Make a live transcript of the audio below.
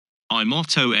I'm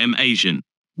Otto M. Asian.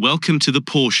 Welcome to the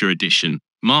Porsche edition,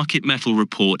 Market Metal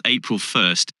Report April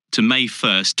 1st to May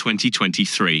 1st,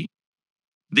 2023.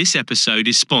 This episode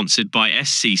is sponsored by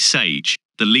SC Sage,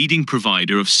 the leading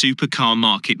provider of supercar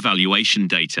market valuation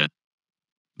data.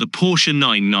 The Porsche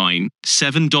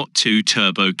 997.2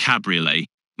 Turbo Cabriolet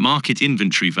market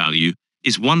inventory value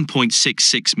is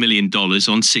 $1.66 million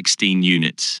on 16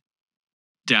 units.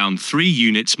 Down 3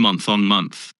 units month on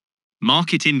month.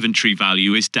 Market inventory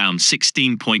value is down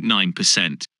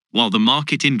 16.9%, while the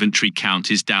market inventory count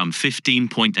is down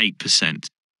 15.8%.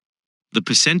 The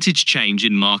percentage change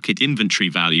in market inventory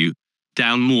value,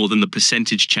 down more than the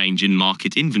percentage change in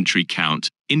market inventory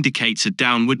count, indicates a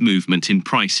downward movement in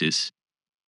prices.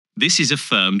 This is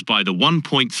affirmed by the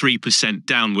 1.3%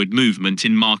 downward movement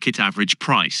in market average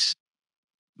price.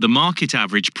 The market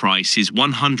average price is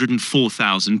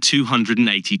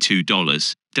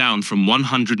 $104,282, down from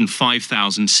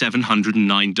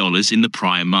 $105,709 in the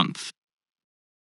prior month.